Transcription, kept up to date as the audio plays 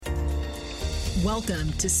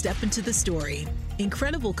Welcome to Step Into the Story.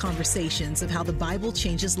 Incredible conversations of how the Bible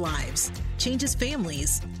changes lives, changes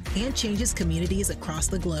families, and changes communities across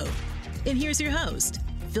the globe. And here's your host,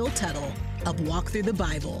 Phil Tuttle of Walk Through the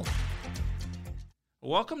Bible.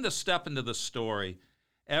 Welcome to Step Into the Story.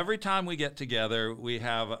 Every time we get together, we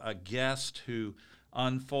have a guest who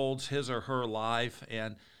unfolds his or her life,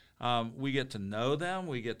 and we get to know them,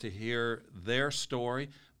 we get to hear their story,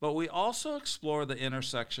 but we also explore the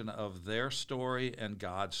intersection of their story and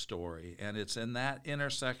God's story. And it's in that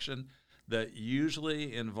intersection that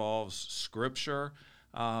usually involves Scripture,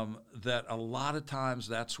 that a lot of times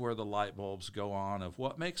that's where the light bulbs go on of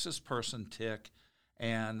what makes this person tick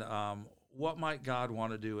and what might God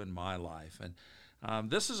want to do in my life. And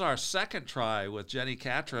this is our second try with Jenny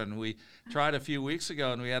Catron. We tried a few weeks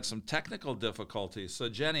ago and we had some technical difficulties. So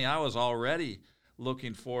Jenny, I was already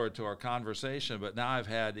looking forward to our conversation, but now I've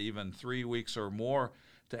had even 3 weeks or more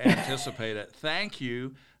to anticipate it. Thank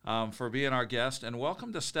you for being our guest, and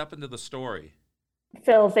welcome to Step Into the Story.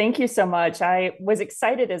 Phil, thank you so much. I was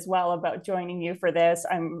excited as well about joining you for this.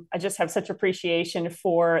 I just have such appreciation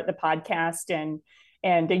for the podcast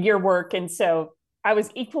and your work, and so I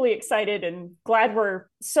was equally excited and glad we're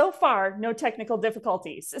so far no technical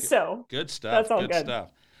difficulties. So good stuff. That's all good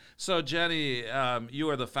stuff. So Jenny, you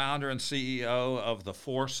are the founder and CEO of the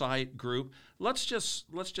Foresight Group. Let's just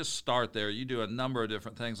start there. You do a number of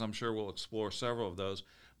different things. I'm sure we'll explore several of those.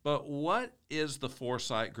 But what is the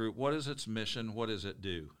Foresight Group? What is its mission? What does it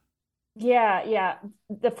do? Yeah.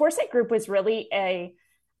 The Foresight Group was really a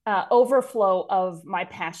overflow of my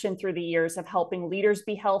passion through the years of helping leaders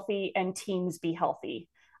be healthy and teams be healthy.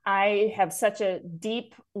 I have such a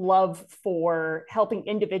deep love for helping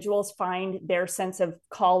individuals find their sense of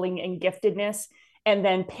calling and giftedness, and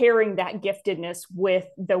then pairing that giftedness with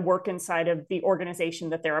the work inside of the organization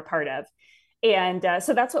that they're a part of. And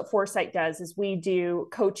so that's what Foresight does, is we do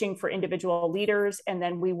coaching for individual leaders, and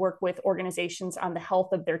then we work with organizations on the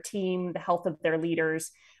health of their team, the health of their leaders.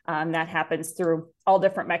 That happens through all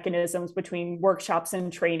different mechanisms between workshops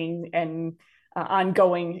and training and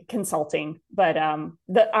ongoing consulting. But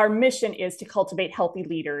our mission is to cultivate healthy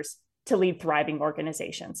leaders to lead thriving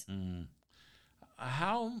organizations.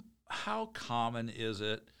 How common is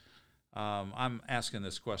it? I'm asking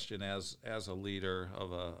this question as a leader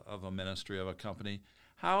of a ministry, of a company.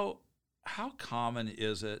 How common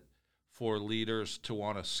is it for leaders to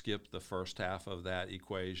want to skip the first half of that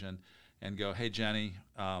equation and go, hey, Jenny,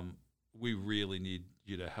 we really need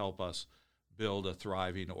you to help us build a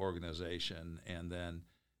thriving organization, and then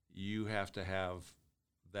you have to have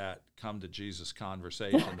that come to Jesus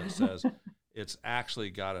conversation that says it's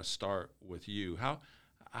actually got to start with you.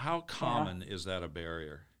 How common is that a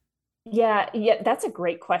barrier? Yeah, that's a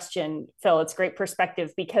great question, Phil. It's great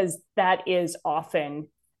perspective, because that is often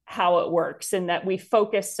how it works, and that we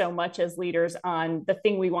focus so much as leaders on the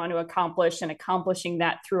thing we want to accomplish and accomplishing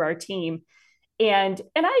that through our team. And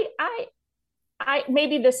I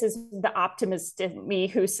maybe this is the optimist in me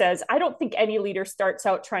who says, I don't think any leader starts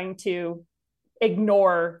out trying to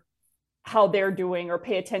ignore how they're doing or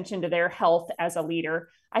pay attention to their health as a leader.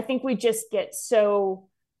 I think we just get so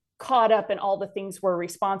caught up in all the things we're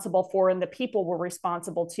responsible for and the people we're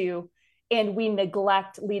responsible to, and we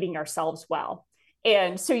neglect leading ourselves well.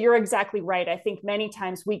 And so you're exactly right. I think many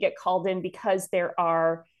times we get called in because there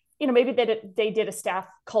are, maybe they did a staff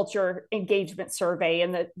culture engagement survey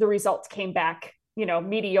and the results came back,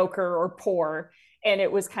 mediocre or poor. And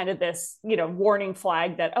it was kind of this, warning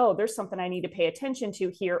flag that, oh, there's something I need to pay attention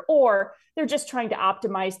to here. Or they're just trying to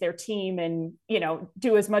optimize their team and,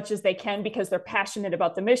 do as much as they can because they're passionate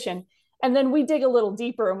about the mission. And then we dig a little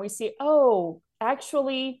deeper and we see, oh,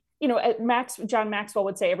 actually, John Maxwell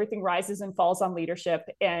would say everything rises and falls on leadership.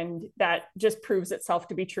 And that just proves itself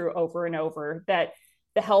to be true over and over, that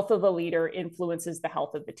the health of the leader influences the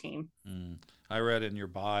health of the team. I read in your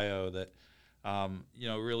bio that,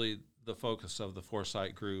 really the focus of the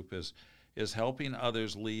Foresight Group is helping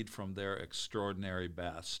others lead from their extraordinary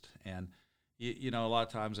best. And, a lot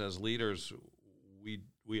of times as leaders,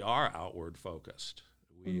 we are outward focused.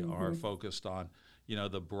 We are focused on,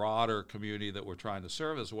 the broader community that we're trying to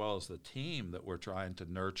serve, as well as the team that we're trying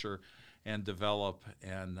to nurture and develop.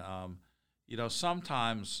 And,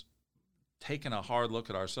 sometimes taking a hard look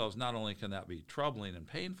at ourselves, not only can that be troubling and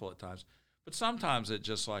painful at times, but sometimes it's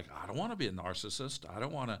just like, I don't want to be a narcissist. I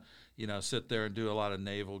don't want to, sit there and do a lot of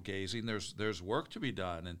navel gazing. There's work to be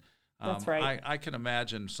done. And that's right. I can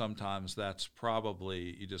imagine sometimes that's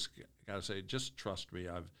probably, you just got to say, just trust me.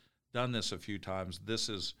 I've done this a few times. This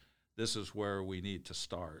is where we need to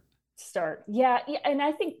start. Yeah. And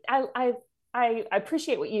I think I I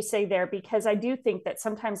appreciate what you say there, because I do think that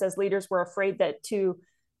sometimes as leaders, we're afraid that to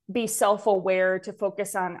be self-aware, to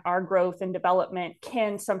focus on our growth and development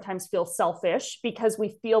can sometimes feel selfish because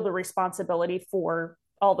we feel the responsibility for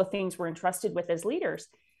all the things we're entrusted with as leaders.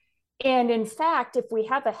 And in fact, if we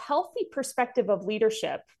have a healthy perspective of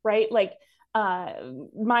leadership, right?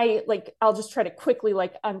 I'll just try to quickly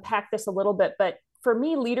unpack this a little bit, but for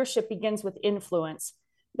me, leadership begins with influence.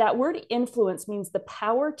 That word influence means the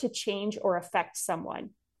power to change or affect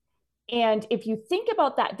someone. And if you think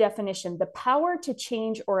about that definition, the power to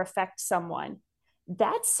change or affect someone,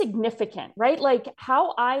 that's significant, right? Like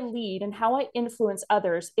how I lead and how I influence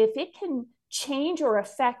others, if it can change or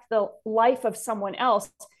affect the life of someone else,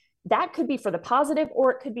 that could be for the positive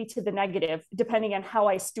or it could be to the negative, depending on how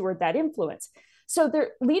I steward that influence. So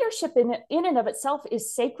their leadership in and of itself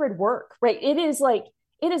is sacred work, right? It is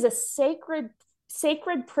a sacred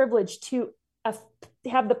privilege to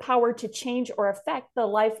have the power to change or affect the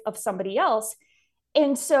life of somebody else.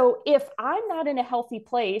 And so if I'm not in a healthy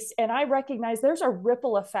place and I recognize there's a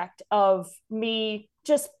ripple effect of me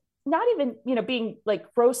just not even, being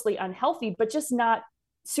like grossly unhealthy, but just not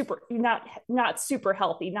super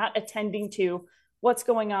healthy, not attending to what's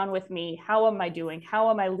going on with me. How am I doing?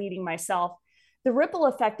 How am I leading myself? The ripple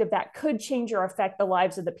effect of that could change or affect the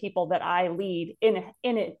lives of the people that I lead in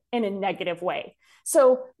a negative way.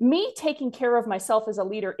 So me taking care of myself as a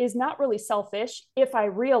leader is not really selfish if I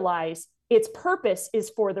realize its purpose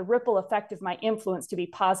is for the ripple effect of my influence to be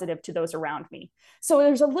positive to those around me. So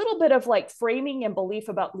there's a little bit of framing and belief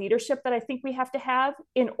about leadership that I think we have to have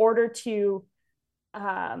in order to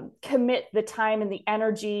commit the time and the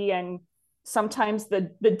energy and sometimes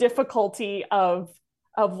the difficulty of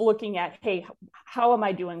looking at, hey, how am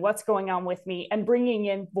I doing? What's going on with me? And bringing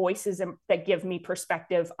in voices that give me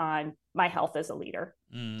perspective on my health as a leader.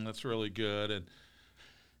 That's really good. And,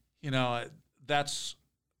 that's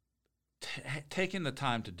taking the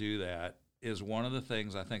time to do that is one of the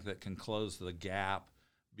things I think that can close the gap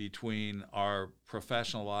between our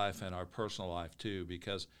professional life and our personal life too,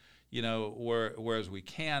 because, whereas we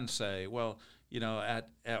can say, well,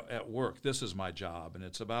 at work, this is my job and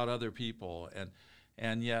it's about other people.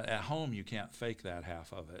 And yet at home, you can't fake that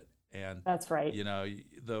half of it. And that's right.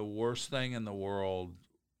 The worst thing in the world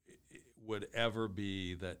would ever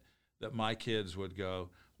be that my kids would go,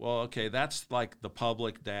 well, okay, that's like the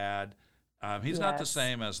public dad. He's not the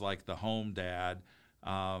same as like the home dad.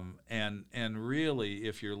 And really,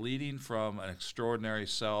 if you're leading from an extraordinary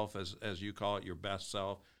self, as you call it, your best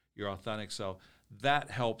self, your authentic self, that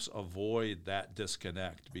helps avoid that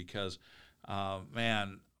disconnect because,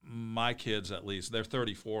 my kids, at least, they're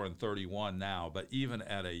 34 and 31 now, but even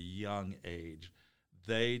at a young age,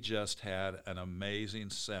 they just had an amazing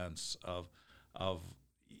sense of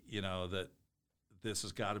that this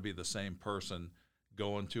has got to be the same person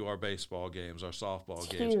going to our baseball games, our softball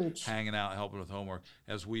games, huge. Hanging out, helping with homework,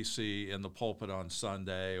 as we see in the pulpit on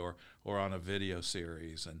Sunday or on a video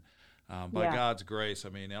series. And by God's grace,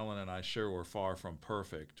 Ellen and I sure were far from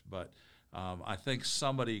perfect, but I think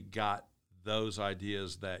somebody got those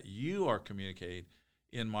ideas that you are communicating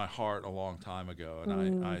in my heart a long time ago,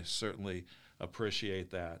 and I certainly appreciate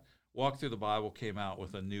that. Walk Through the Bible came out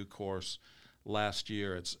with a new course last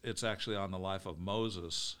year. It's actually on the life of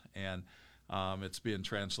Moses, and it's being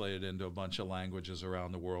translated into a bunch of languages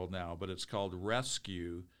around the world now, but it's called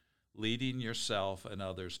Rescue, Leading Yourself and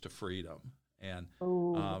Others to Freedom. And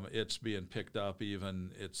it's being picked up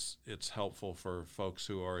even, it's helpful for folks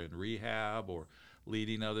who are in rehab or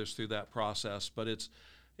leading others through that process. But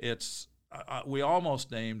it's we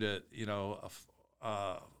almost named it,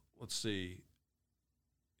 let's see,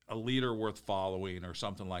 a leader worth following or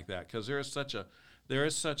something like that, because there is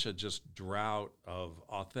such a just drought of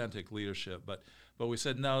authentic leadership. But we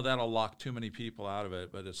said, no, that'll lock too many people out of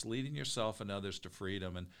it. But it's leading yourself and others to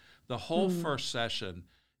freedom. And the whole first session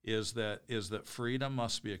is that freedom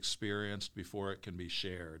must be experienced before it can be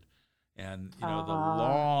shared. And the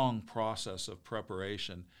long process of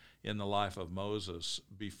preparation in the life of Moses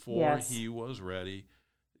before he was ready,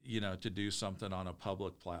 to do something on a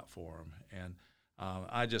public platform. And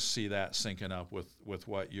I just see that syncing up with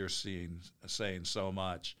what you're saying so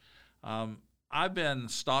much. I've been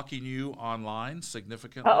stalking you online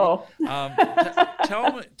significantly.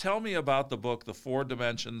 Tell me about the book, The 4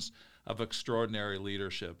 Dimensions of Extraordinary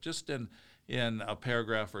Leadership. Just in a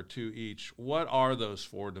paragraph or two each, what are those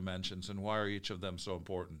 4 dimensions and why are each of them so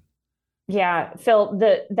important? Yeah, Phil,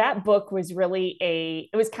 that book was really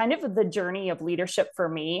it was kind of the journey of leadership for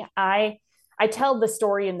me. I tell the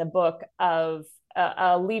story in the book of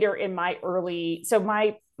a leader in my early, so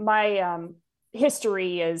my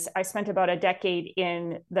history is I spent about a decade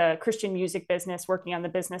in the Christian music business, working on the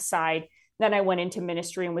business side. Then I went into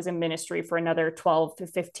ministry and was in ministry for another 12 to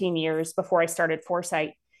 15 years before I started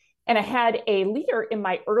Foresight. And I had a leader in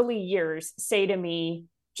my early years say to me,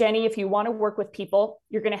 Jenny, if you want to work with people,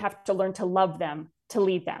 you're going to have to learn to love them, to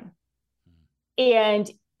lead them. And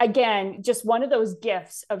again, just one of those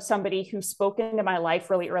gifts of somebody who spoke into my life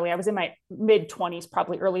really early. I was in my mid 20s,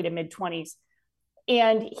 probably early to mid 20s.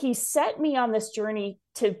 And he set me on this journey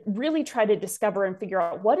to really try to discover and figure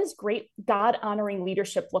out, what does great God honoring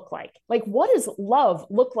leadership look like? Like, what does love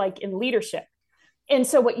look like in leadership? And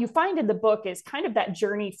so what you find in the book is kind of that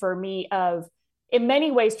journey for me of, in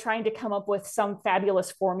many ways, trying to come up with some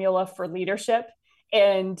fabulous formula for leadership.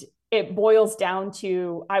 And it boils down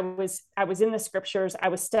to, I was in the scriptures, I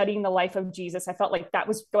was studying the life of Jesus. I felt like that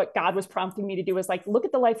was what God was prompting me to do, was like, look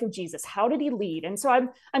at the life of Jesus. How did he lead? And so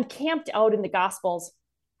I'm camped out in the Gospels,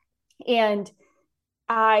 and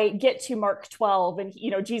I get to Mark 12,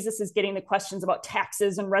 and Jesus is getting the questions about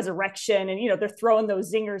taxes and resurrection, and they're throwing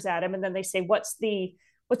those zingers at him, and then they say, what's the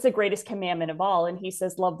greatest commandment of all? And he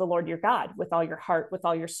says, love the Lord your God with all your heart, with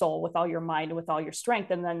all your soul, with all your mind, and with all your strength,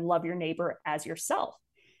 and then love your neighbor as yourself.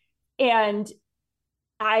 And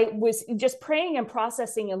I was just praying and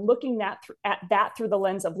processing and looking at that through the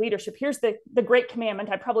lens of leadership. Here's the great commandment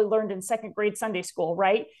I probably learned in second grade Sunday school,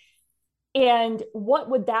 right? And what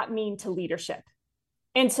would that mean to leadership?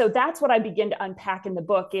 And so that's what I begin to unpack in the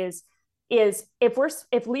book is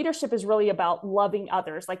if leadership is really about loving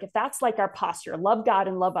others, like if that's like our posture, love God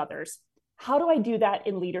and love others, how do I do that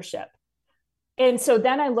in leadership? And so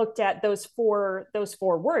then I looked at those four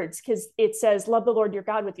words, because it says, love the Lord your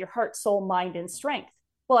God with your heart, soul, mind, and strength.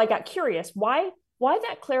 Well, I got curious. Why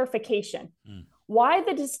that clarification? Why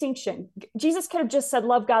the distinction? Jesus could have just said,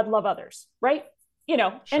 love God, love others, right?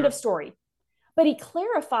 Sure. End of story. But he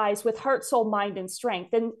clarifies with heart, soul, mind, and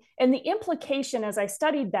strength. And the implication as I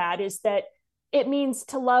studied that is that it means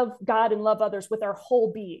to love God and love others with our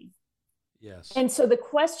whole being. Yes. And so the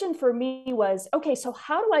question for me was, okay, so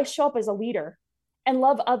how do I show up as a leader and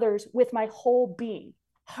love others with my whole being,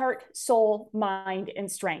 heart, soul, mind,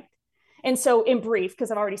 and strength? And so in brief, because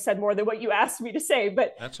I've already said more than what you asked me to say,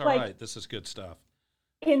 but that's all right. This is good stuff.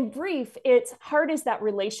 In brief, it's heart is that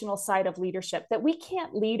relational side of leadership, that we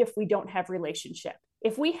can't lead if we don't have relationship.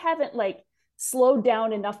 If we haven't slowed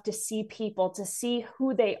down enough to see people, to see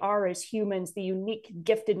who they are as humans, the unique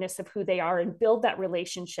giftedness of who they are, and build that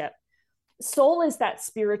relationship. Soul is that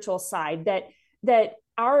spiritual side that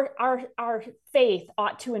our faith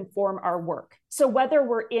ought to inform our work. So whether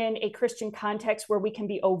we're in a Christian context where we can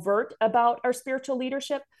be overt about our spiritual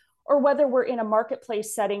leadership, or whether we're in a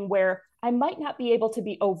marketplace setting where I might not be able to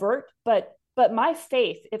be overt, but my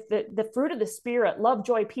faith, if the fruit of the Spirit, love,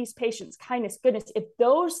 joy, peace, patience, kindness, goodness, if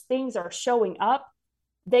those things are showing up,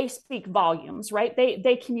 they speak volumes, right?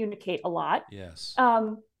 They communicate a lot. Yes.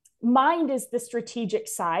 Mind is the strategic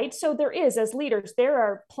side. So there is, as leaders, there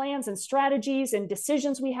are plans and strategies and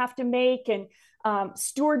decisions we have to make, and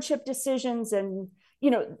stewardship decisions, and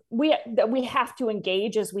we have to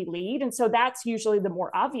engage as we lead. And so that's usually the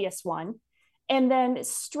more obvious one. And then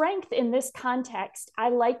strength in this context, I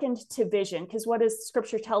likened to vision, because what does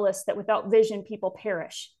scripture tell us? That without vision, people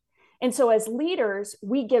perish. And so as leaders,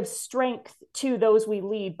 we give strength to those we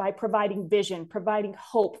lead by providing vision, providing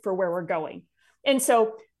hope for where we're going. And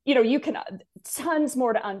so you can tons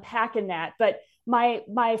more to unpack in that, but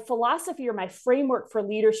my philosophy or my framework for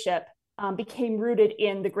leadership became rooted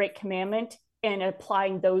in the Great Commandment and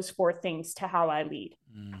applying those four things to how I lead.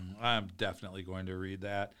 I'm definitely going to read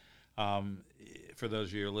that. For those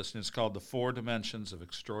of you who are listening, it's called The Four Dimensions of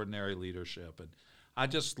Extraordinary Leadership. And I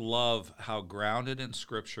just love how grounded in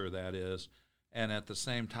Scripture that is, and at the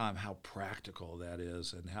same time how practical that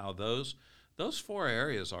is, and how those four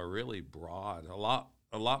areas are really broad, a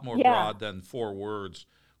lot more broad than four words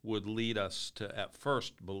would lead us to at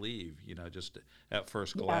first believe, just at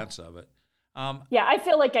first glance of it. I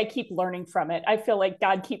feel like I keep learning from it. I feel like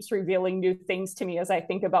God keeps revealing new things to me as I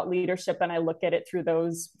think about leadership, and I look at it through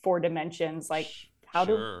those four dimensions. Like how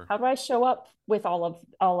do I show up with all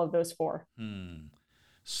of those four?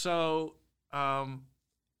 So,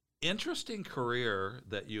 interesting career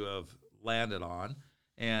that you have landed on,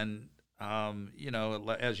 and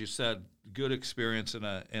as you said, good experience in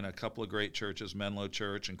a couple of great churches, Menlo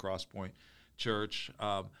Church and Crosspoint Church,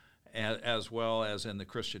 as well as in the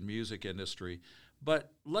Christian music industry.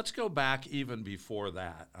 But let's go back even before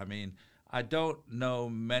that. I mean, I don't know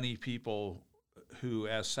many people who,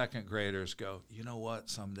 as second graders, go, you know what,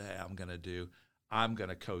 someday I'm going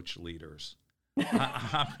to coach leaders.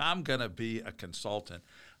 I'm going to be a consultant.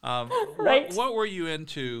 Right. What were you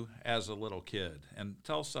into as a little kid? And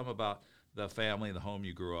tell us some about the family, the home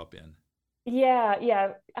you grew up in. Yeah,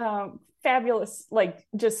 yeah. Fabulous, like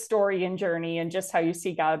just story and journey and just how you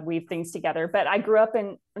see God weave things together. But I grew up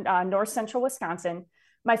in north central Wisconsin.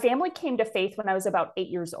 My family came to faith when I was about 8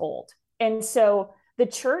 years old. And so the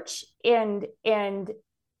church um,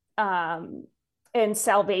 and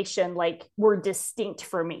salvation like were distinct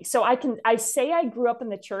for me. So I say I grew up in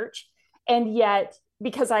the church, and yet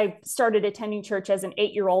because I started attending church as an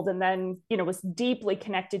 8 year old and then, was deeply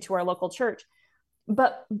connected to our local church,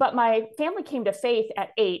 but my family came to faith at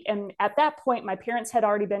 8, and at that point my parents had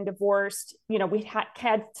already been divorced. We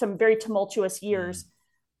had some very tumultuous years.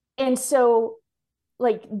 And so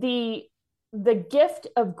like the gift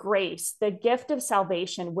of grace, the gift of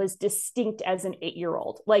salvation was distinct as an 8 year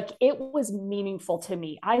old. Like it was meaningful to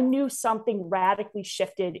me. I knew something radically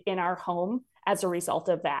shifted in our home as a result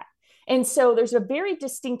of that. And so there's a very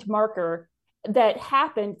distinct marker that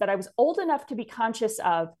happened that I was old enough to be conscious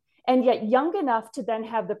of, and yet young enough to then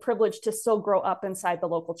have the privilege to still grow up inside the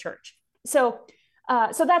local church. So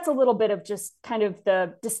that's a little bit of just kind of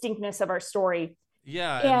the distinctness of our story.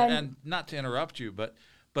 Yeah, and not to interrupt you, but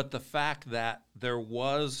the fact that there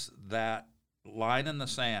was that line in the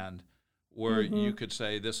sand where you could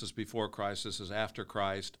say this is before Christ, this is after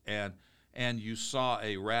Christ, and you saw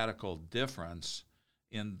a radical difference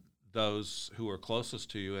in those who were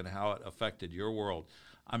closest to you and how it affected your world.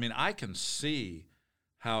 I mean, I can see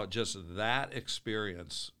how just that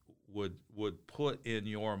experience would put in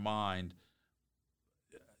your mind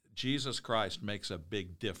Jesus Christ makes a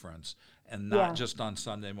big difference, and not just on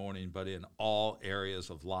Sunday morning, but in all areas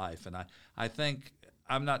of life. And I think,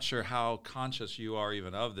 I'm not sure how conscious you are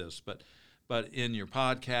even of this, but in your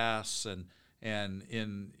podcasts and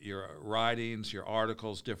in your writings, your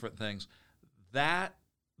articles, different things, that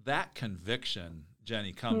conviction,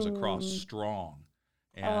 Jenny, comes across strong.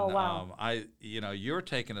 And oh, wow. You're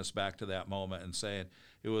taking us back to that moment and saying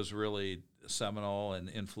it was really seminal and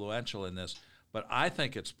influential in this. But I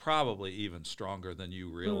think it's probably even stronger than you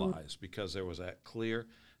realize, because there was that clear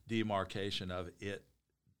demarcation of it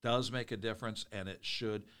does make a difference, and it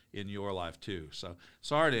should in your life too. So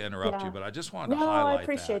sorry to interrupt you, but I just wanted to highlight that. No, I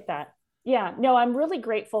appreciate that. Yeah, no, I'm really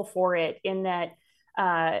grateful for it in that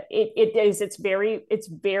it's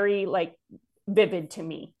very like vivid to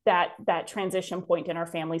me, that transition point in our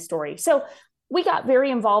family story. So we got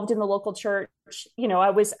very involved in the local church. I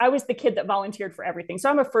was the kid that volunteered for everything. So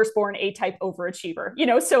I'm a firstborn A-type overachiever,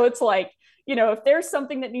 so it's like, if there's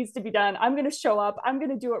something that needs to be done, I'm going to show up, I'm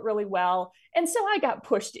going to do it really well. And so I got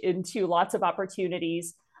pushed into lots of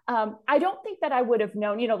opportunities. I don't think that I would have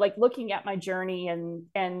known, like looking at my journey and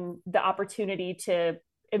the opportunity to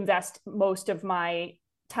invest most of my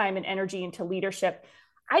time and energy into leadership.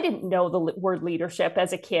 I didn't know the word leadership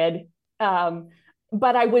as a kid.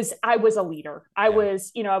 But I was a leader. I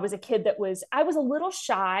was a kid I was a little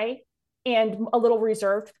shy and a little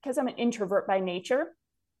reserved because I'm an introvert by nature,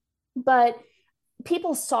 but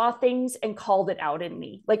people saw things and called it out in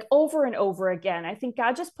me, like over and over again. I think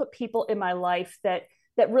God just put people in my life that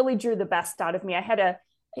really drew the best out of me.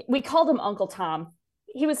 We called him Uncle Tom.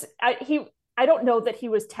 I don't know that he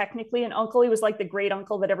was technically an uncle. He was like the great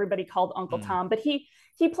uncle that everybody called Uncle Tom, but he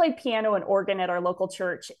played piano and organ at our local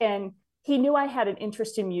church, and he knew I had an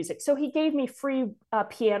interest in music. So he gave me free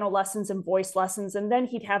piano lessons and voice lessons. And then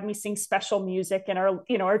he'd have me sing special music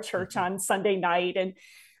in our church on Sunday night.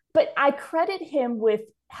 But I credit him with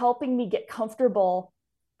helping me get comfortable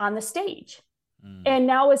on the stage. And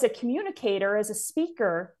now as a communicator, as a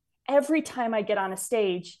speaker, every time I get on a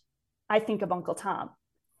stage, I think of Uncle Tom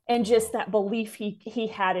and just that belief he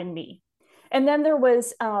had in me. And then there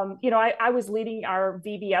was, I was leading our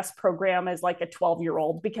VBS program as like a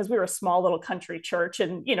 12-year-old because we were a small little country church,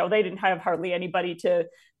 and, they didn't have hardly anybody to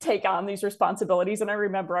take on these responsibilities. And I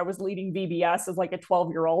remember I was leading VBS as like a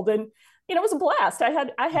 12-year-old, and, it was a blast.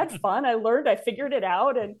 I had fun. I learned, I figured it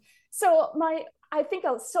out. And so I think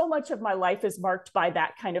so much of my life is marked by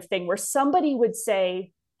that kind of thing where somebody would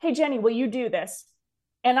say, "Hey, Jenny, will you do this?"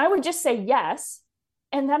 And I would just say yes.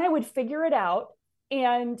 And then I would figure it out.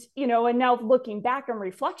 And now looking back on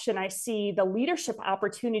reflection, I see the leadership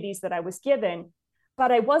opportunities that I was given,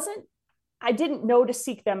 but I didn't know to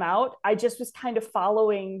seek them out. I just was kind of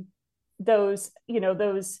following the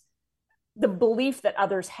belief that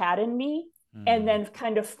others had in me, and then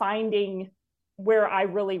kind of finding where I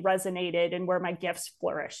really resonated and where my gifts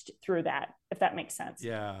flourished through that, if that makes sense.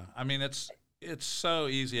 Yeah. I mean, it's so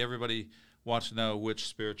easy. Everybody wants to know which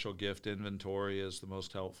spiritual gift inventory is the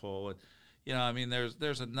most helpful. And,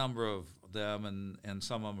 there's a number of them, and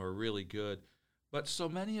some of them are really good. But so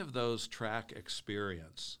many of those track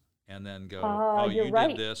experience and then go, you're you right.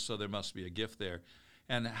 did this, so there must be a gift there.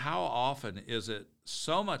 And how often is it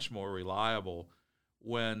so much more reliable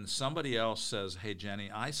when somebody else says, hey, Jenny,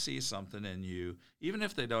 I see something in you, even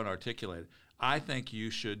if they don't articulate it, I think you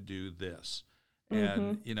should do this.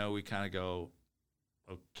 And, we kind of go,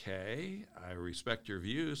 okay, I respect your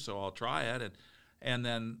views, so I'll try it. And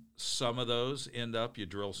then some of those end up, you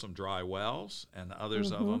drill some dry wells, and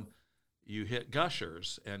others of them, you hit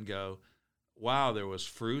gushers and go, wow, there was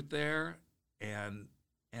fruit there, and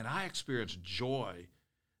I experienced joy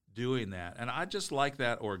doing that. And I just like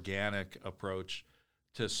that organic approach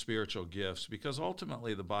to spiritual gifts, because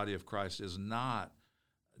ultimately the body of Christ is not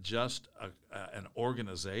just an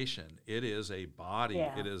organization. It is a body.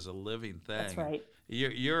 Yeah. It is a living thing. That's right.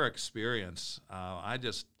 Your experience, I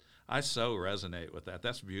so resonate with that.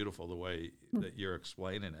 That's beautiful, the way that you're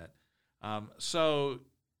explaining it. So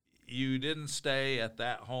you didn't stay at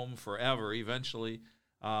that home forever. Eventually,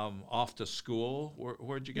 off to school.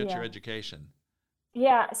 Where'd you get your education?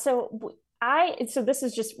 Yeah. So this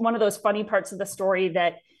is just one of those funny parts of the story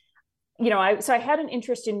that, I had an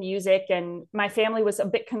interest in music, and my family was a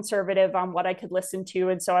bit conservative on what I could listen to.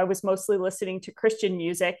 And so I was mostly listening to Christian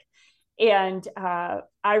music. And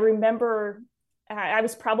I remember I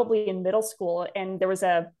was probably in middle school, and I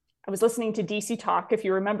was listening to DC Talk, if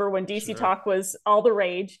you remember when DC Talk was all the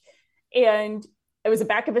rage. And it was a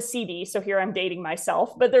back of a CD. So here I'm dating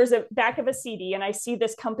myself, but there's a back of a CD, and I see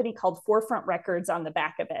this company called Forefront Records on the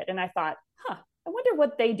back of it. And I thought, I wonder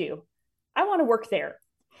what they do. I want to work there.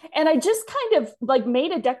 And I just kind of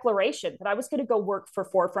made a declaration that I was going to go work for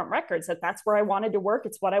Forefront Records, that's where I wanted to work.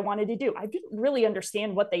 It's what I wanted to do. I didn't really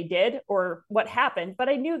understand what they did or what happened, but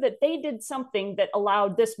I knew that they did something that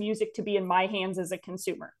allowed this music to be in my hands as a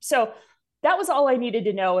consumer. So that was all I needed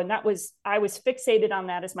to know. And I was fixated on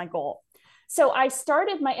that as my goal. So I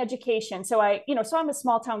started my education. So I'm a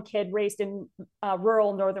small town kid raised in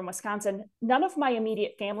rural northern Wisconsin. None of my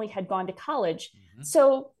immediate family had gone to college.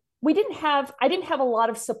 So I didn't have a lot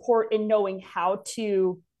of support in knowing how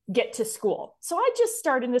to get to school. So I just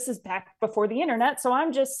started, this is back before the internet. So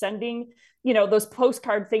I'm just sending, those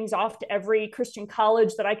postcard things off to every Christian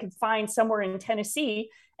college that I could find somewhere in Tennessee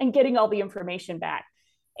and getting all the information back.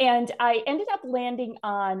 And I ended up landing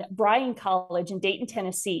on Bryan College in Dayton,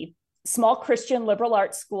 Tennessee, small Christian liberal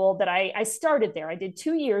arts school that I started there. I did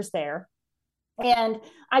 2 years there. And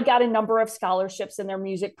I got a number of scholarships in their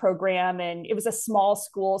music program, and it was a small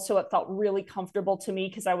school, so it felt really comfortable to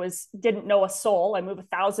me because didn't know a soul. I moved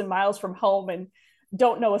 1,000 miles from home and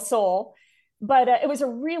don't know a soul, but it was a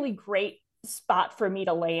really great spot for me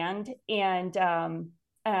to land. And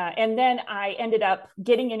then I ended up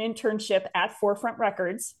getting an internship at Forefront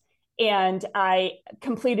Records, and I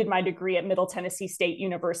completed my degree at Middle Tennessee State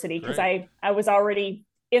University because I was already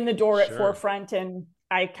in the door at Forefront, and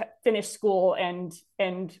I finished school and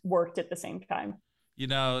worked at the same time.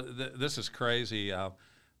 This is crazy.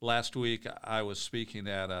 Last week, I was speaking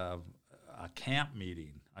at a camp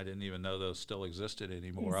meeting. I didn't even know those still existed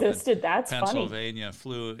anymore. That's Pennsylvania.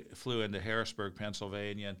 Funny. Flew into Harrisburg,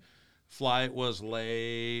 Pennsylvania. And flight was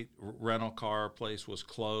late. Rental car place was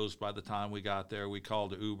closed by the time we got there. We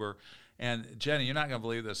called Uber. And Jenny, you're not going to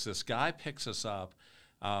believe this. This guy picks us up.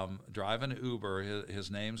 Driving Uber.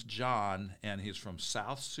 His name's John, and he's from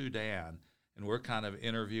South Sudan, and we're kind of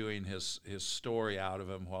interviewing his story out of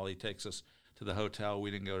him while he takes us to the hotel.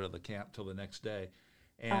 We didn't go to the camp till the next day,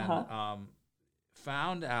 and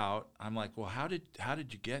found out. I'm like, well, how did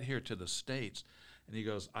you get here to the States? And he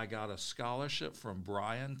goes, I got a scholarship from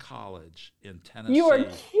Bryan College in Tennessee. You are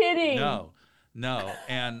kidding? No,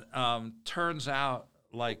 and turns out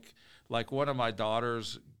like one of my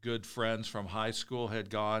daughter's good friends from high school had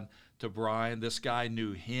gone to Bryan. This guy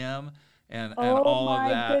knew him and all of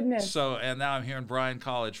that. Goodness. So, and now I'm hearing Bryan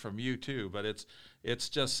College from you too, but it's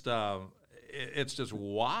just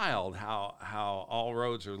wild how all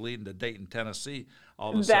roads are leading to Dayton, Tennessee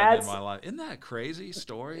all of a sudden in my life. Isn't that a crazy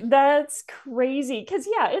story? That's crazy. Cause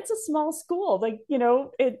it's a small school. You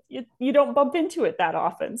don't bump into it that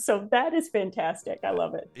often. So that is fantastic. I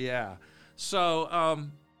love it. Yeah. So,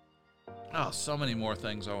 so many more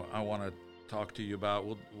things I want to talk to you about.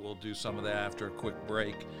 We'll do some of that after a quick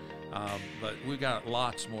break, but we got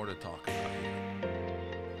lots more to talk about.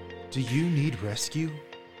 Do you need rescue?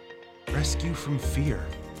 Rescue from fear,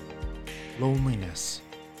 loneliness,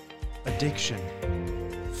 addiction,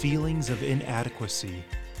 feelings of inadequacy,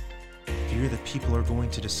 fear that people are going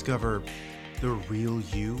to discover the real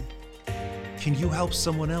you? Can you help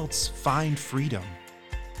someone else find freedom?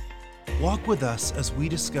 Walk with us as we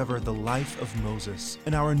discover the life of Moses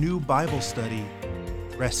in our new Bible study,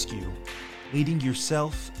 Rescue, leading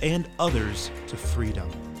yourself and others to freedom.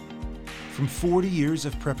 From 40 years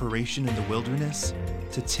of preparation in the wilderness,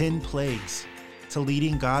 to 10 plagues, to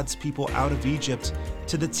leading God's people out of Egypt,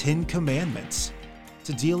 to the 10 commandments,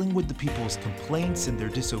 to dealing with the people's complaints and their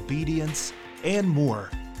disobedience, and more,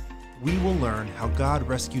 we will learn how God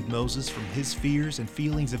rescued Moses from his fears and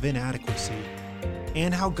feelings of inadequacy,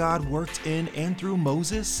 and how God worked in and through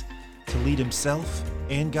Moses to lead himself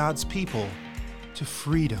and God's people to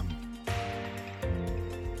freedom.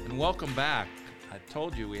 And welcome back. I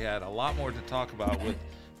told you we had a lot more to talk about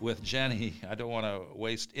with Jenny. I don't want to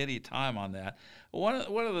waste any time on that. One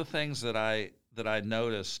of the things that I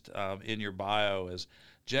noticed in your bio is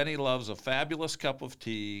Jenny loves a fabulous cup of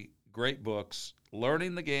tea, great books,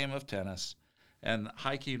 learning the game of tennis, and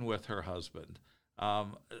hiking with her husband.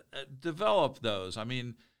 Develop those. I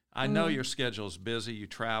mean, I know your schedule's busy. You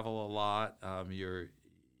travel a lot.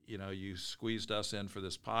 You squeezed us in for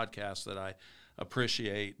this podcast that I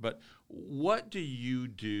appreciate. But what do you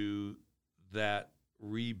do that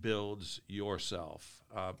rebuilds yourself?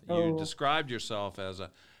 You described yourself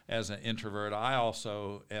as an introvert. I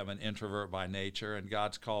also am an introvert by nature, and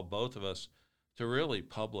God's called both of us to really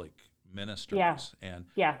public ministries.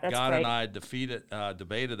 Yeah, that's God great. and I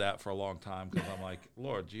debated that for a long time, because I'm like,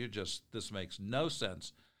 Lord, this makes no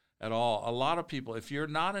sense at all. A lot of people, if you're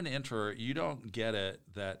not an introvert, you don't get it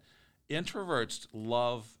that introverts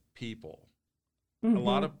love people. Mm-hmm. A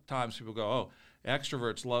lot of times people go, oh,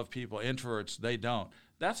 extroverts love people, introverts, they don't.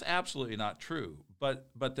 That's absolutely not true.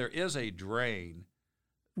 But there is a drain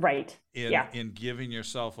right in giving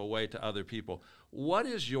yourself away to other people. What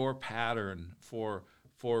is your pattern for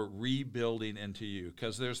rebuilding into you?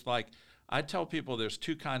 Because I tell people there's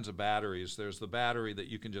two kinds of batteries. There's the battery that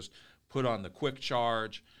you can just put on the quick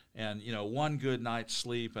charge and, one good night's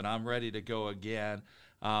sleep and I'm ready to go again.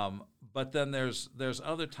 But then there's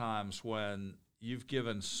other times when you've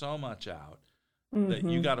given so much out that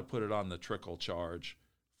you got to put it on the trickle charge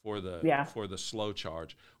for the slow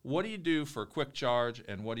charge. What do you do for quick charge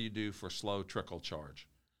and what do you do for slow trickle charge?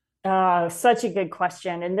 Such a good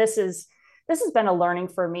question. And this has been a learning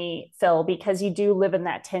for me, Phil, because you do live in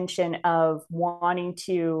that tension of wanting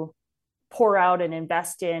to pour out and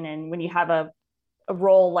invest in. And when you have a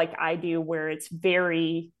role like I do, where it's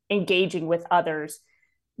very engaging with others,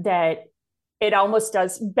 that it almost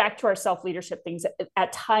does, back to our self-leadership things,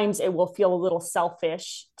 at times it will feel a little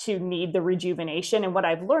selfish to need the rejuvenation. And what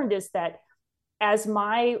I've learned is that as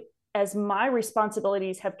my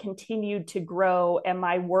responsibilities have continued to grow and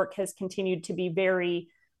my work has continued to be very,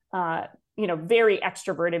 very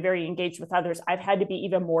extroverted, very engaged with others, I've had to be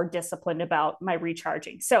even more disciplined about my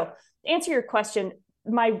recharging. So to answer your question,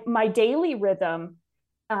 my daily rhythm,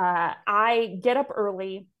 I get up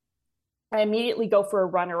early. I immediately go for a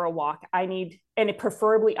run or a walk. And it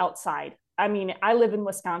preferably outside. I mean, I live in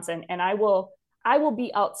Wisconsin and I will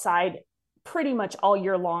be outside pretty much all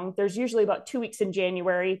year long. There's usually about 2 weeks in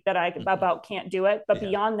January that I about can't do it. But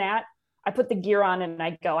beyond that, I put the gear on and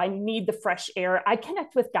I go. I need the fresh air. I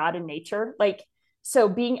connect with God and nature. So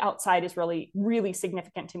being outside is really, really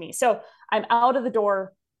significant to me. So I'm out of the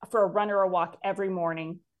door for a run or a walk every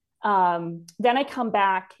morning. Then I come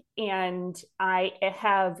back and I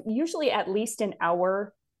have usually at least an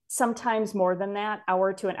hour, sometimes more than that,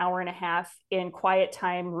 hour to an hour and a half in quiet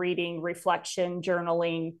time, reading, reflection,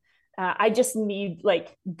 journaling. I just need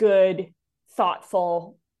good,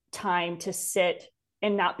 thoughtful time to sit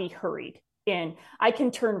and not be hurried in. I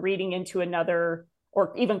can turn reading into another,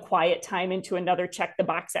 or even quiet time into another check the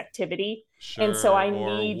box activity. Sure. And so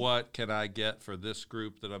what can I get for this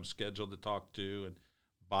group that I'm scheduled to talk to, and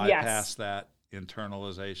bypass that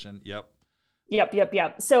internalization. Yep.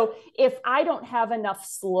 So if I don't have enough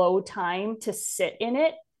slow time to sit in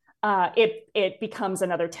it, it becomes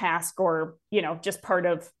another task or, just part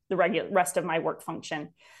of the rest of my work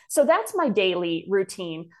function. So that's my daily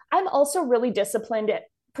routine. I'm also really disciplined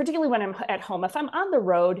particularly when I'm at home. If I'm on the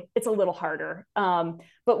road, it's a little harder.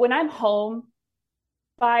 But when I'm home,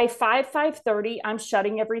 by 5:30, I'm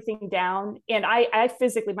shutting everything down. And I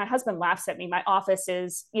physically, my husband laughs at me. My office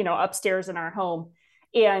is, upstairs in our home.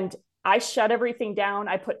 And I shut everything down.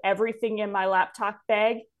 I put everything in my laptop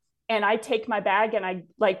bag and I take my bag and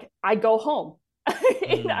I go home.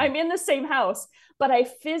 I'm in the same house, but I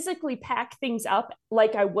physically pack things up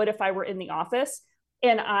like I would if I were in the office.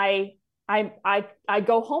 And I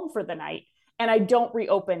go home for the night and I don't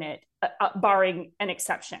reopen it, barring an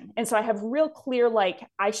exception. And so I have real clear,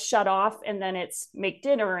 I shut off and then it's make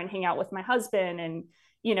dinner and hang out with my husband and,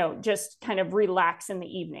 just kind of relax in the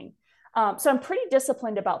evening. So I'm pretty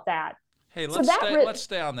disciplined about that. Hey, let's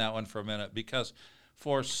stay on that one for a minute, because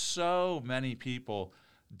for so many people,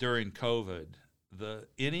 during COVID,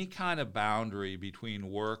 any kind of boundary between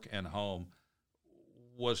work and home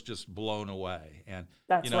was just blown away. And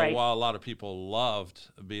That's right. While a lot of people loved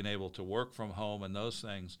being able to work from home and those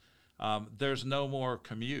things, there's no more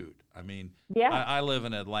commute. I mean, I live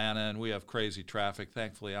in Atlanta and we have crazy traffic.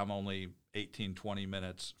 Thankfully, I'm only 18, 20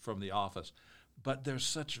 minutes from the office. But there's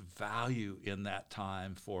such value in that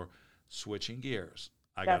time for switching gears.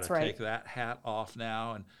 I got to take that hat off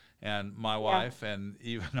now. And my wife and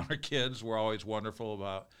even our kids were always wonderful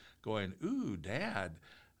about going, ooh, Dad,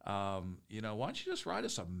 why don't you just write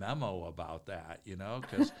us a memo about that,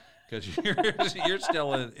 because you're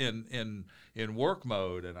still in work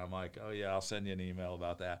mode. And I'm like, oh, yeah, I'll send you an email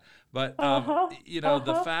about that. But,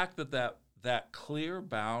 the fact that clear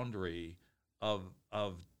boundary of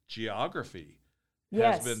geography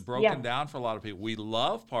has been broken down for a lot of people. We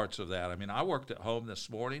love parts of that. I mean, I worked at home this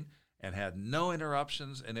morning and had no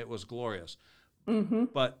interruptions, and it was glorious. Mm-hmm.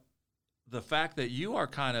 But the fact that you are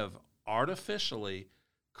kind of artificially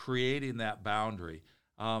creating that boundary,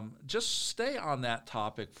 just stay on that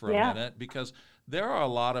topic for a minute, because there are a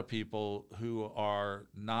lot of people who are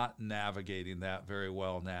not navigating that very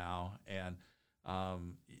well now. And,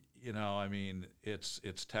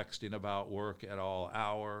 it's texting about work at all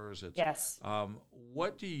hours.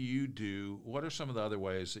 What do you do? What are some of the other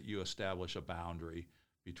ways that you establish a boundary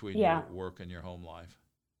between your work and your home life?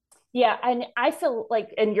 Yeah. And I feel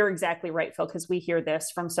like, and you're exactly right, Phil, because we hear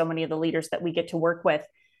this from so many of the leaders that we get to work with.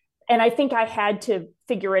 And I think I had to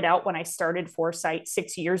figure it out when I started Foresight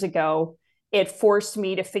 6 years ago. It forced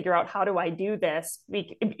me to figure out, how do I do this?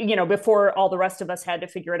 Before all the rest of us had to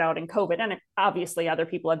figure it out in COVID. And obviously other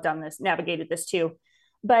people have done this, navigated this too.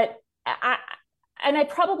 But I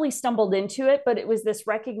probably stumbled into it, but it was this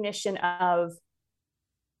recognition of,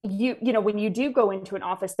 when you do go into an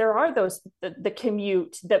office, there are the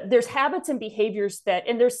commute, there's habits and behaviors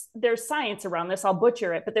and there's science around this. I'll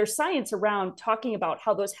butcher it, but there's science around talking about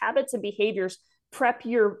how those habits and behaviors prep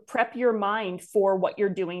your mind for what you're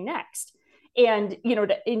doing next. And,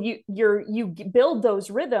 you build those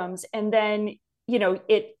rhythms, and then,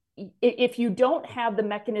 if you don't have the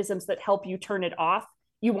mechanisms that help you turn it off,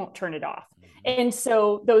 you won't turn it off. Mm-hmm. And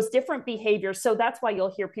so those different behaviors, so that's why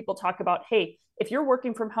you'll hear people talk about, hey, if you're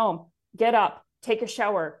working from home, get up, take a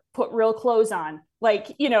shower, put real clothes on,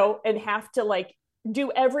 and have to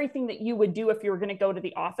do everything that you would do if you were going to go to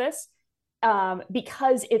the office.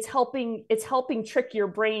 Because it's helping trick your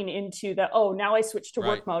brain into now I switch to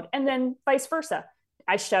work mode, and then vice versa.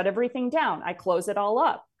 I shut everything down. I close it all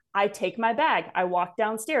up. I take my bag. I walk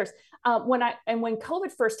downstairs. When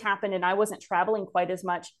COVID first happened and I wasn't traveling quite as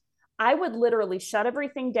much, I would literally shut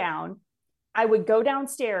everything down. I would go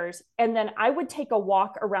downstairs, and then I would take a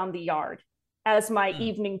walk around the yard as my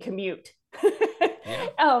evening commute.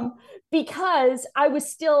 Because I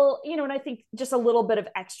was still, and I think just a little bit of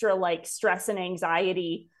extra stress and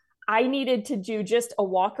anxiety. I needed to do just a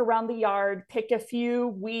walk around the yard, pick a few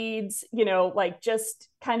weeds, just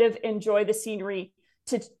kind of enjoy the scenery,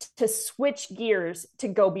 to switch gears, to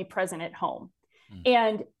go be present at home.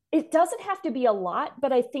 And it doesn't have to be a lot,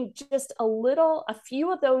 but I think just a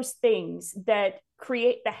few of those things that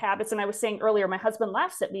create the habits. And I was saying earlier, my husband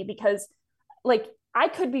laughs at me because I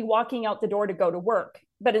could be walking out the door to go to work,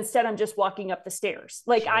 but instead I'm just walking up the stairs.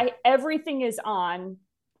 Everything is on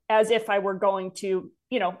as if I were going to,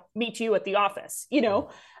 meet you at the office,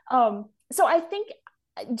 So I think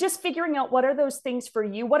just figuring out, what are those things for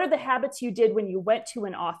you? What are the habits you did when you went to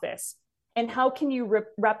an office, and how can you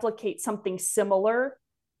replicate something similar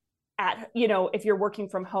if you're working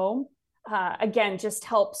from home? Again, just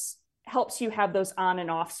helps you have those on and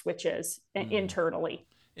off switches internally.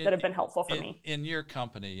 That have been helpful for me. In your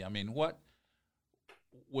company, I mean,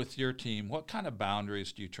 with your team, what kind of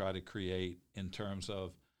boundaries do you try to create in terms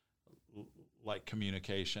of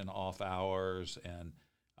communication off hours? And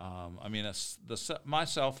my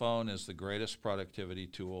cell phone is the greatest productivity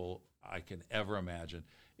tool I can ever imagine.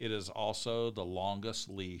 It is also the longest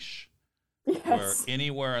leash where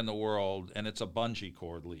anywhere in the world, and it's a bungee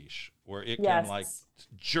cord leash where it can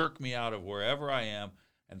jerk me out of wherever I am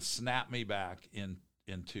and snap me back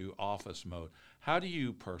into office mode. How do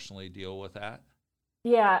you personally deal with that?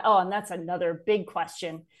 Yeah. Oh, and that's another big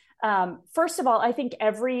question. First of all, I think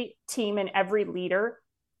every team and every leader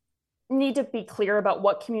need to be clear about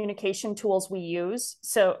what communication tools we use,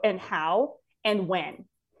 and how and when.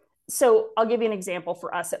 So I'll give you an example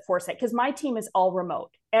for us at Foresight, because my team is all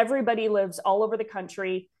remote. Everybody lives all over the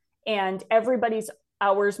country, and everybody's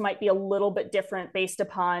hours might be a little bit different based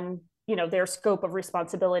upon, their scope of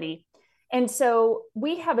responsibility. And so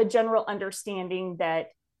we have a general understanding that,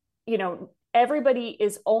 everybody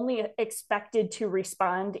is only expected to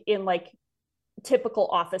respond in like typical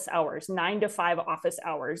office hours. 9 to 5 office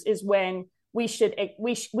hours is when we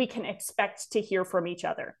can expect to hear from each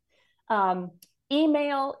other.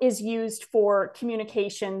 Email is used for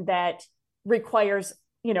communication that requires,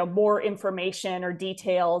 more information or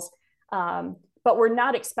details. But we're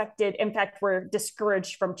not expected. In fact, we're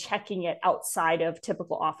discouraged from checking it outside of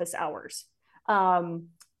typical office hours.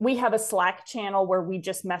 We have a Slack channel where we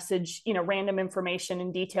just message, random information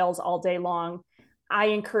and details all day long. I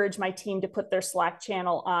encourage my team to put their Slack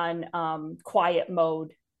channel on quiet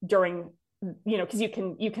mode during, because you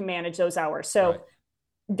can manage those hours. So right.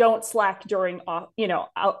 Don't Slack during,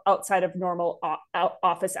 outside of normal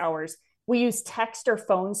office hours. We use text or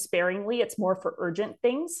phone sparingly. It's more for urgent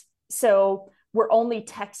things. So we're only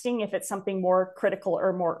texting if it's something more critical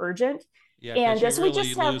or more urgent. Yeah, because you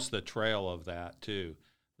really lose the trail of that too.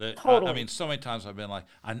 Totally. I mean, so many times I've been like,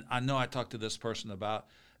 I know I talked to this person about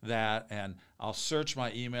that, and I'll search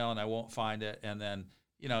my email and I won't find it. And then,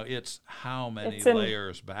 it's how many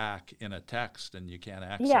layers back in a text and you can't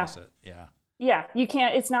access it. Yeah. Yeah, you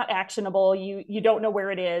can't, it's not actionable. You don't know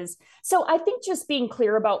where it is. So I think just being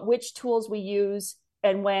clear about which tools we use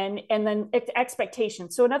and when, and then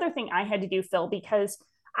expectations. So another thing I had to do, Phil, because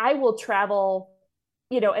I will travel,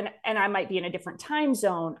 and I might be in a different time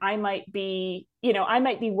zone. I might be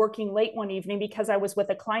working late one evening because I was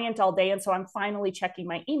with a client all day. And so I'm finally checking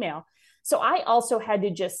my email. So I also had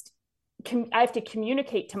to I have to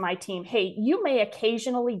communicate to my team, hey, you may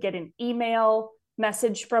occasionally get an email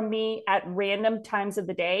message from me at random times of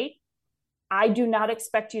the day. I do not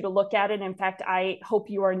expect you to look at it. In fact, I hope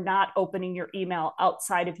you are not opening your email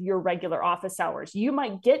outside of your regular office hours. You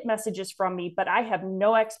might get messages from me, but I have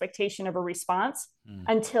no expectation of a response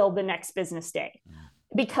until the next business day.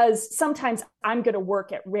 Because sometimes I'm going to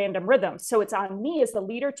work at random rhythms. So it's on me as the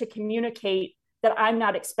leader to communicate that I'm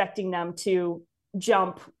not expecting them to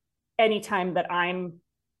jump anytime that I'm,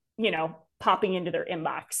 popping into their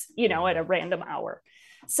inbox, at a random hour.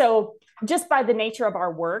 So just by the nature of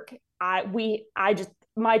our work,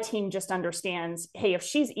 my team just understands, hey, if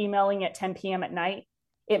she's emailing at 10 p.m. at night,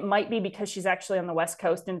 it might be because she's actually on the West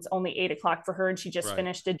Coast and it's only 8 o'clock for her. And she just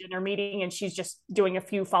finished a dinner meeting and she's just doing a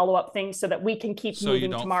few follow-up things so that we can keep moving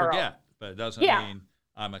tomorrow. So you don't forget, but it doesn't mean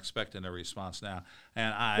I'm expecting a response now.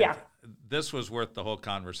 And this was worth the whole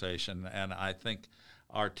conversation. And I think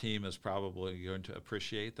our team is probably going to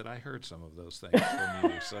appreciate that I heard some of those things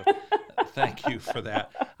from you. So thank you for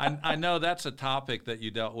that. I know that's a topic that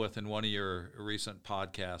you dealt with in one of your recent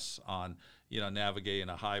podcasts on, navigating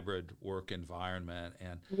a hybrid work environment.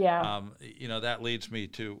 And, that leads me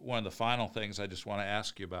to one of the final things I just want to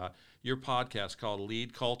ask you about. Your podcast called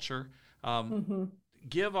Lead Culture.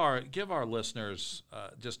 Give our listeners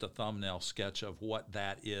just a thumbnail sketch of what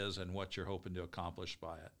that is and what you're hoping to accomplish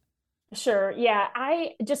by it. Sure. Yeah.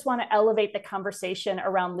 I just want to elevate the conversation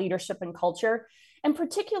around leadership and culture, and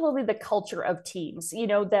particularly the culture of teams,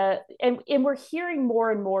 and we're hearing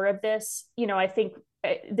more and more of this. I think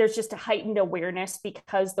there's just a heightened awareness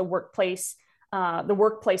because the workplace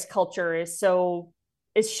culture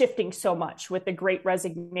is shifting so much with the Great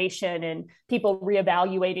Resignation and people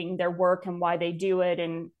reevaluating their work and why they do it,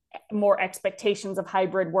 and more expectations of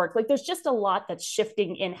hybrid work. Like there's just a lot that's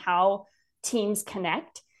shifting in how teams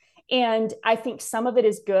connect. And I think some of it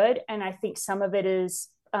is good. And I think some of it is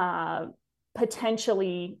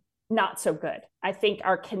potentially not so good. I think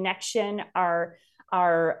our connection, our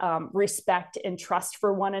respect and trust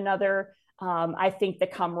for one another. I think the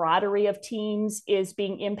camaraderie of teams is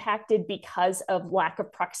being impacted because of lack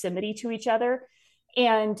of proximity to each other.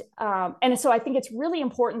 And so I think it's really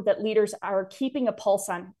important that leaders are keeping a pulse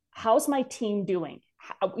on how's my team doing?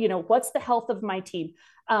 What's the health of my team?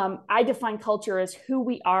 I define culture as who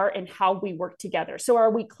we are and how we work together. So are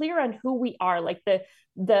we clear on who we are, like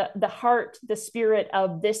the heart, the spirit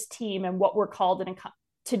of this team and what we're called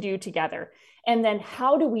to do together? And then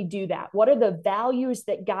how do we do that? What are the values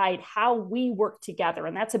that guide how we work together?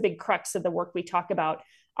 And that's a big crux of the work we talk about,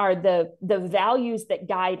 are the values that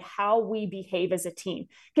guide how we behave as a team.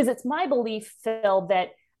 Because it's my belief, Phil,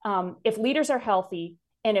 that if leaders are healthy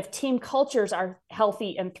and if team cultures are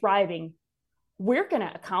healthy and thriving, we're going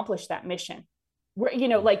to accomplish that mission.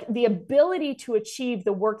 Like the ability to achieve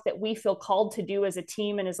the work that we feel called to do as a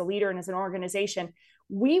team and as a leader and as an organization,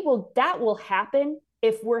 that will happen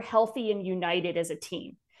if we're healthy and united as a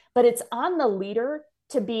team. But it's on the leader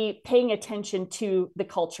to be paying attention to the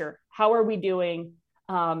culture. How are we doing?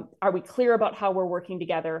 Are we clear about how we're working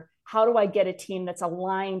together? How do I get a team that's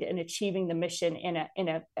aligned and achieving the mission in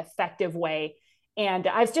an effective way? And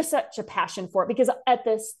I have just such a passion for it, because at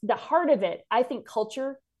the heart of it, I think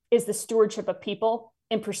culture is the stewardship of people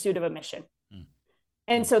in pursuit of a mission. Mm.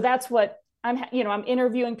 And so that's what I'm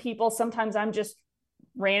interviewing people. Sometimes I'm just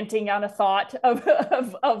ranting on a thought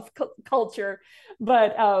of culture,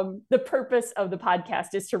 but the purpose of the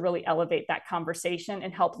podcast is to really elevate that conversation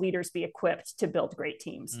and help leaders be equipped to build great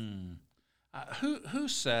teams. Mm. Who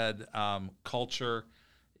said culture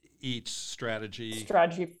eats strategy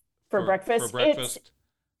for breakfast? For breakfast?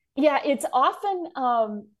 It's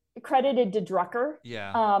often credited to Drucker.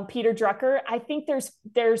 Yeah. Peter Drucker. I think there's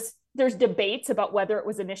debates about whether it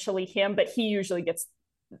was initially him, but he usually gets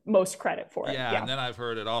most credit for it. Yeah, and then I've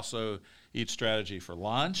heard it also eats strategy for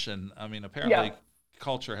lunch, and I mean apparently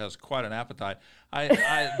culture has quite an appetite.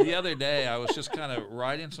 I the other day I was just kind of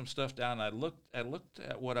writing some stuff down. I looked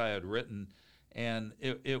at what I had written, and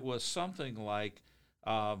it was something like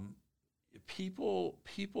people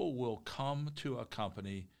will come to a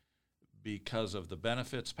company because of the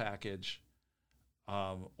benefits package,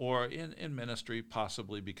 or in ministry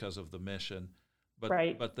possibly because of the mission,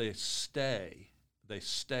 but they stay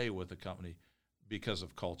with the company because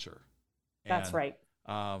of culture. That's right.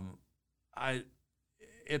 I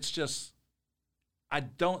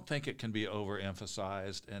don't think it can be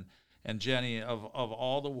overemphasized. And Jenny, of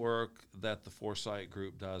all the work that the Foresight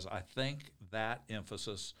Group does, I think that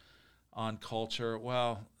emphasis on culture,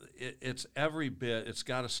 well, it's every bit. It's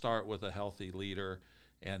got to start with a healthy leader,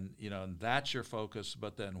 and that's your focus.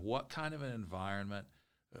 But then, what kind of an environment?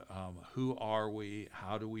 Who are we?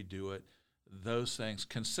 How do we do it? Those things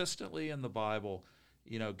consistently in the Bible,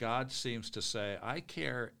 God seems to say, I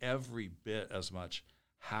care every bit as much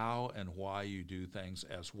how and why you do things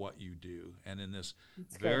as what you do. And in this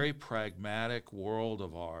very pragmatic world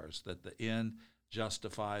of ours, that the end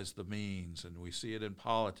justifies the means, and we see it in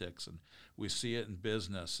politics, and we see it in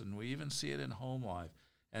business, and we even see it in home life.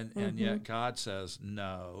 And yet God says,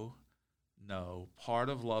 no, part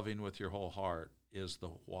of loving with your whole heart is the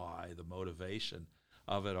why, the motivation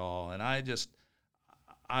of it all. And I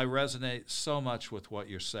resonate so much with what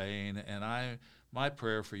you're saying, and my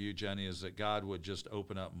prayer for you, Jenny, is that God would just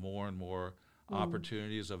open up more and more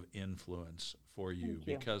opportunities of influence for you,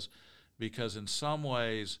 because in some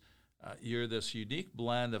ways you're this unique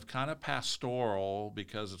blend of kind of pastoral,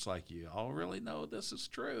 because it's like you all really know this is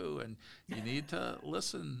true and you need to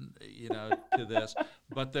listen to this,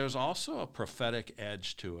 but there's also a prophetic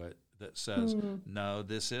edge to it that says, no,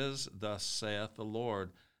 this is thus saith the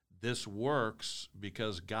Lord. This works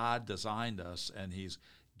because God designed us, and he's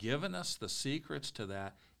given us the secrets to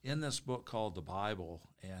that in this book called the Bible.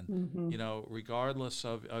 And, regardless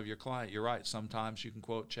of your client, you're right. Sometimes you can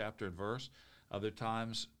quote chapter and verse. Other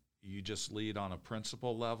times you just lead on a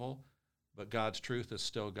principle level, but God's truth is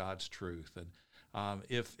still God's truth. And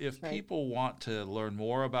if people want to learn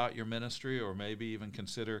more about your ministry, or maybe even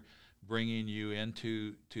consider bringing you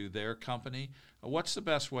into their company, what's the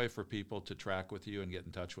best way for people to track with you and get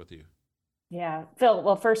in touch with you? Yeah, Phil,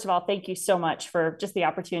 well, first of all, thank you so much for just the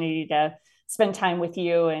opportunity to spend time with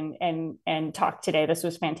you and talk today. This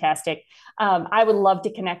was fantastic. I would love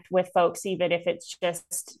to connect with folks, even if it's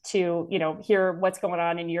just to, hear what's going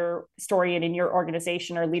on in your story and in your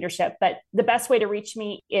organization or leadership. But the best way to reach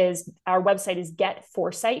me is our website is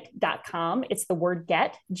getforesight.com. It's the word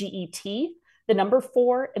get, G-E-T, the number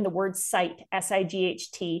 4, and the word sight,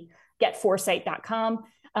 S-I-G-H-T, getforesight.com.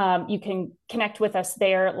 You can connect with us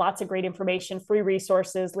there. Lots of great information, free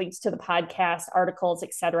resources, links to the podcast, articles,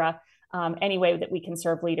 etc. Any way that we can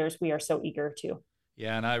serve leaders, we are so eager to.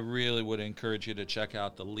 Yeah, and I really would encourage you to check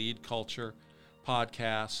out the Lead Culture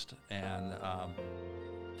podcast and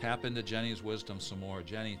tap into Jenny's wisdom some more.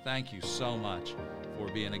 Jenny, thank you so much for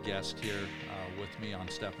being a guest here with me on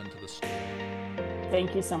Step Into the Story.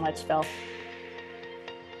 Thank you so much, Phil.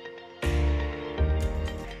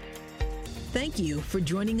 Thank you for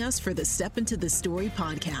joining us for the Step Into the Story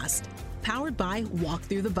podcast, powered by Walk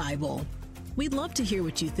Through the Bible. We'd love to hear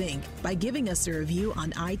what you think by giving us a review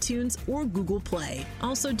on iTunes or Google Play.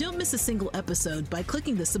 Also, don't miss a single episode by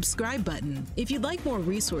clicking the subscribe button. If you'd like more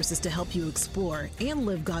resources to help you explore and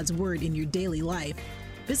live God's Word in your daily life,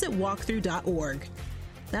 visit walkthrough.org.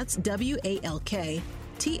 That's WALKTHRU.org.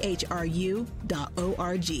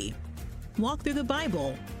 Walk Through the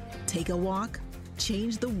Bible. Take a walk,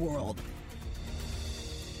 change the world.